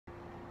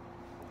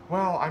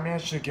Well, I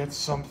managed to get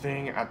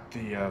something at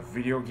the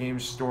video game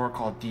store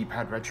called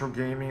Dpad Retro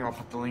Gaming. I'll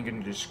put the link in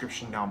the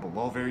description down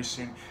below very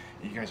soon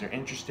if you guys are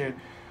interested.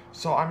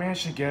 So I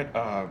managed to get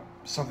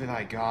something that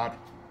I got.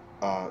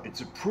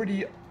 It's a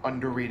pretty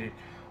underrated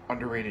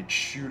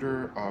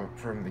shooter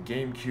from the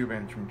GameCube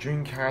and from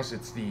Dreamcast.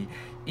 It's the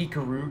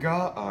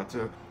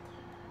Ikaruga.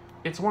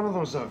 It's one of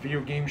those video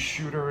game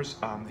shooters,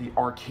 the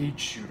arcade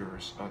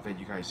shooters that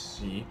you guys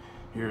see.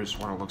 Here's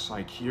what it looks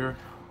like here.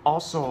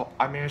 Also,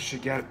 I managed to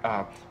get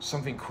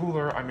something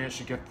cooler. I managed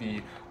to get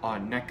the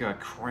NECA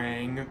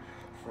Krang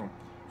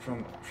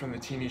from the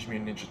Teenage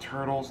Mutant Ninja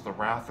Turtles, the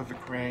Wrath of the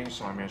Krang.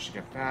 So I managed to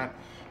get that,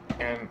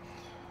 and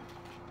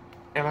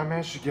I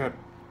managed to get.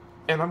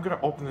 And I'm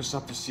gonna open this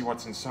up to see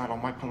what's inside. I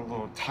might put a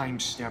little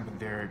timestamp in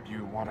there if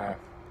you wanna.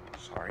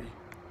 Sorry,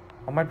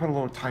 I might put a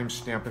little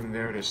timestamp in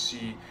there to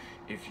see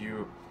if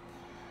you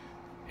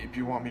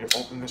want me to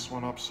open this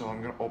one up. So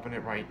I'm gonna open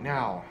it right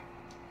now.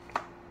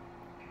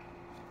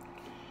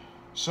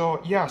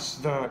 So yes,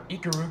 the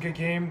Ikaruga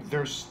game.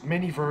 There's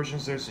many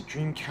versions. There's the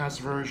Dreamcast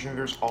version.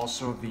 There's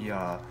also the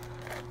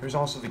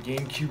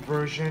GameCube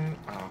version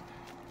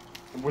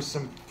with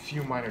some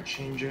few minor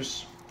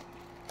changes.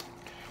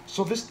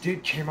 So this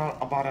came out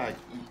about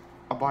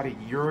a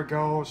year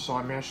ago. So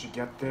I managed to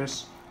get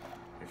this.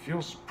 It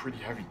feels pretty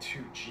heavy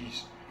too.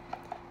 Jeez.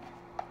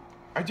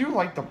 I do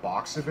like the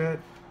box of it.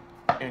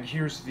 And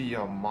here's the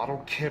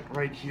model kit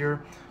right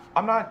here.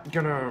 I'm not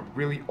gonna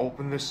really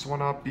open this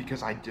one up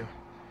because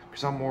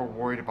I'm more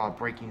worried about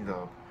breaking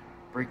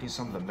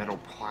some of the metal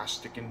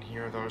plastic in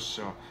here though,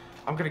 so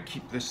I'm gonna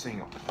keep this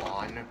thing on.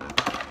 Sorry.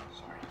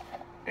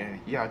 And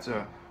yeah, it's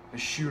the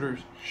shooter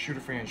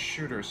fan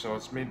shooter, so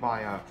it's made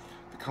by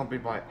the company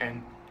by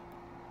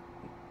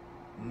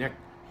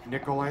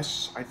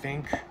Nicholas, I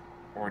think,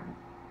 or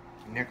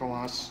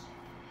Nicholas.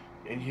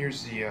 And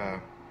here's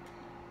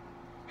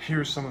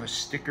some of the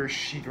sticker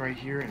sheet right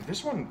here, and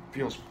this one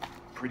feels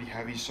pretty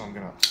heavy, so I'm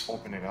gonna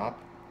open it up.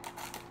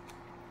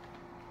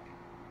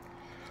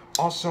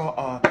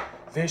 Also,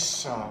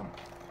 this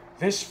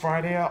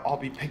Friday, I'll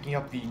be picking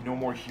up the No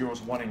More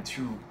Heroes 1 and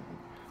 2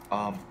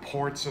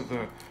 ports of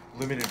the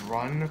limited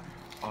run.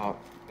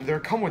 They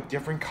come with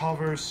different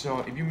covers, so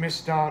if you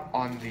missed out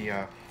on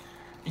the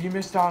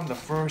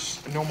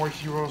first No More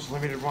Heroes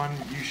limited run,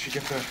 you should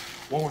get the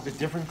one with a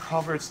different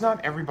cover. It's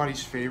not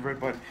everybody's favorite,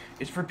 but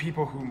it's for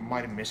people who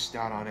might have missed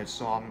out on it,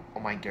 so I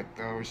might get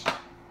those.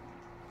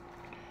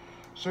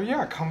 So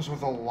yeah, it comes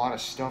with a lot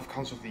of stuff.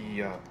 Comes with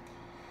the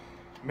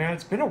man,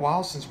 it's been a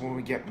while since when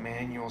we get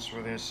manuals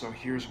for this, so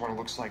here's what it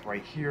looks like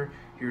right here.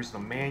 Here's the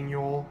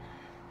manual.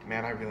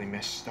 Man, I really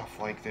miss stuff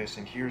like this.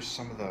 And here's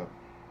some of the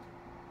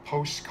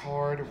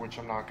postcard, which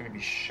I'm not going to be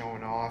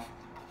showing off.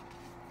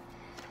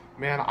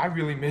 Man, I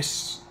really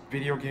miss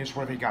video games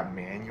where they got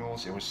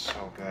manuals. It was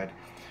so good.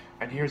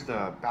 And here's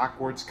the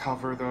backwards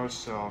cover, though,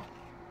 so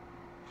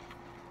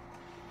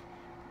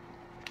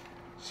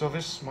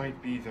this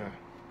might be the...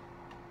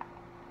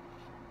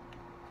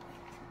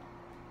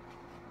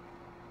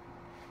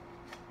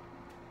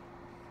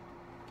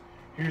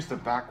 Here's the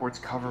backwards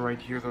cover right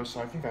here, though,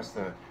 so I think that's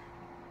the...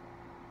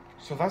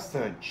 So that's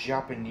the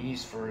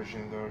Japanese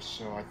version, though,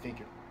 so I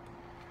think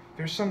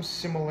there's some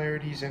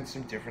similarities and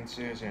some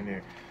differences,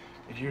 and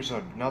here's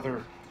an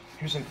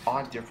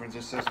odd difference.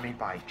 It says made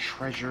by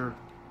Treasure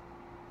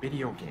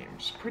Video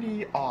Games.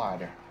 Pretty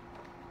odd.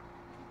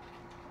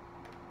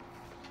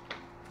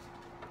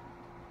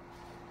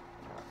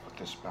 I'll put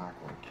this back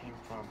where it came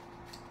from.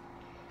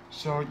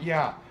 So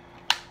yeah,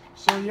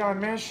 I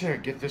managed to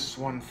get this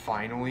one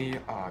finally,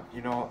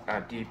 you know,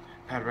 at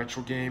Dpad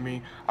Retro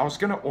Gaming. I was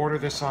gonna order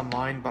this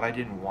online, but I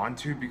didn't want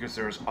to because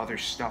there was other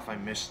stuff I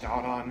missed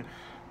out on.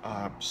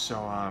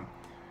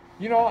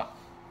 You know,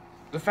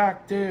 the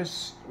fact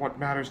is, what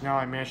matters now,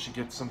 I managed to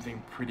get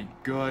something pretty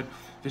good.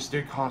 This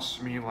did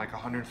cost me like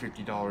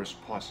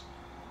 $150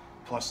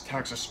 plus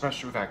tax,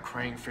 especially with that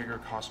Krang figure.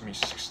 It cost me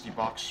 60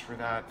 bucks for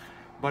that.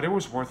 But it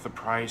was worth the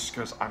price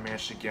because I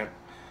managed to get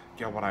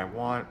what I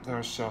want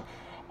though, so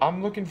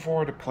I'm looking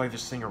forward to play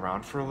this thing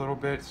around for a little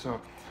bit.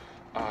 So,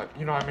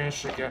 you know, I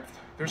managed to get...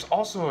 There's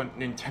also a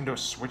Nintendo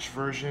Switch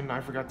version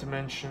I forgot to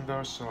mention,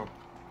 though, so...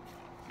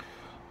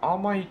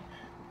 I'm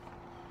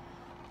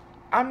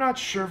not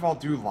sure if I'll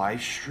do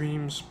live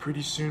streams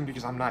pretty soon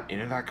because I'm not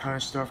into that kind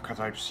of stuff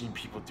because I've seen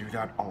people do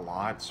that a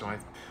lot. So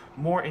I'm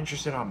more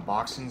interested in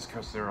unboxings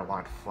because they're a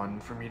lot fun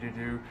for me to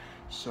do.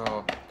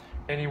 So,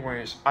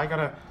 anyways, I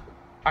gotta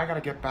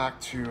get back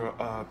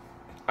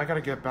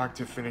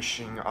to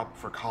finishing up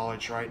for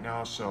college right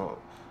now, so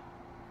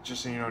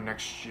just so you know,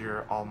 next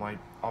year I'll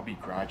be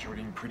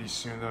graduating pretty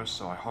soon though,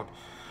 so I hope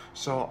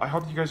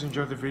you guys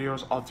enjoy the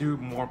videos. I'll do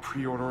more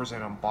pre-orders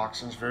and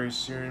unboxings very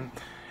soon,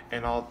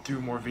 and I'll do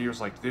more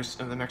videos like this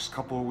in the next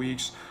couple of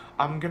weeks.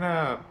 I'm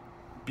gonna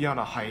be on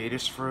a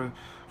hiatus for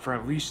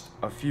at least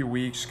a few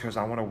weeks because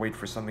I want to wait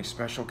for something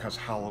special because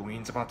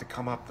Halloween's about to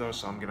come up though,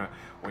 so I'm gonna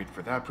wait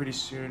for that pretty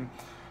soon.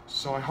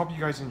 So I hope you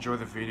guys enjoy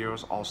the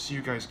videos. I'll see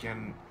you guys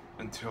again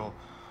until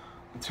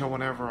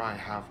whenever I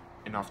have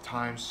enough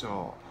time.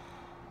 So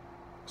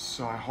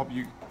I hope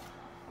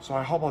So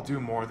I hope I'll do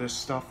more of this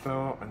stuff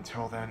though.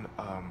 Until then,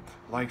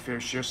 like,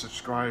 favorite, share,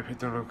 subscribe, hit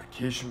the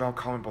notification bell,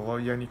 comment below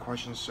you any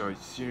questions. So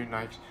see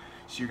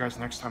you guys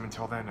next time.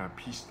 Until then,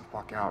 peace the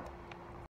fuck out.